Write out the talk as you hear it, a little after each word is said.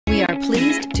are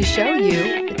pleased to show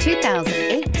you the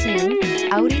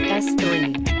 2018 Audi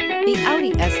S3. The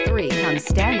Audi S3 comes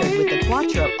standard with the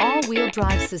Quattro all-wheel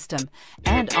drive system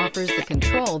and offers the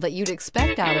control that you'd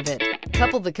expect out of it.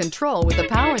 Couple the control with the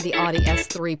power the Audi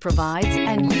S3 provides,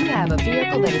 and you have a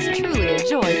vehicle that is truly a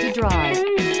joy to drive.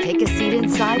 Take a seat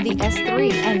inside the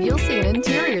S3 and you'll see an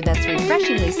interior that's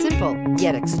refreshingly simple,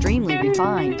 yet extremely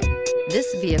refined.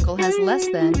 This vehicle has less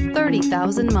than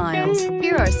 30,000 miles.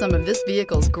 Here are some of this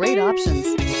vehicle's great options: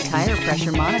 tire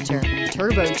pressure monitor,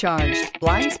 turbocharged,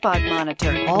 blind spot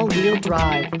monitor, all-wheel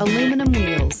drive, aluminum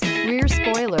wheels, rear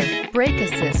spoiler, brake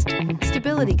assist,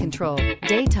 stability control,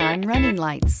 daytime running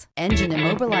lights, engine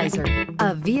immobilizer.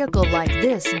 A vehicle like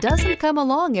this doesn't come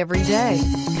along every day.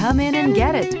 Come in and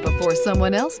get it before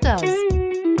someone else does.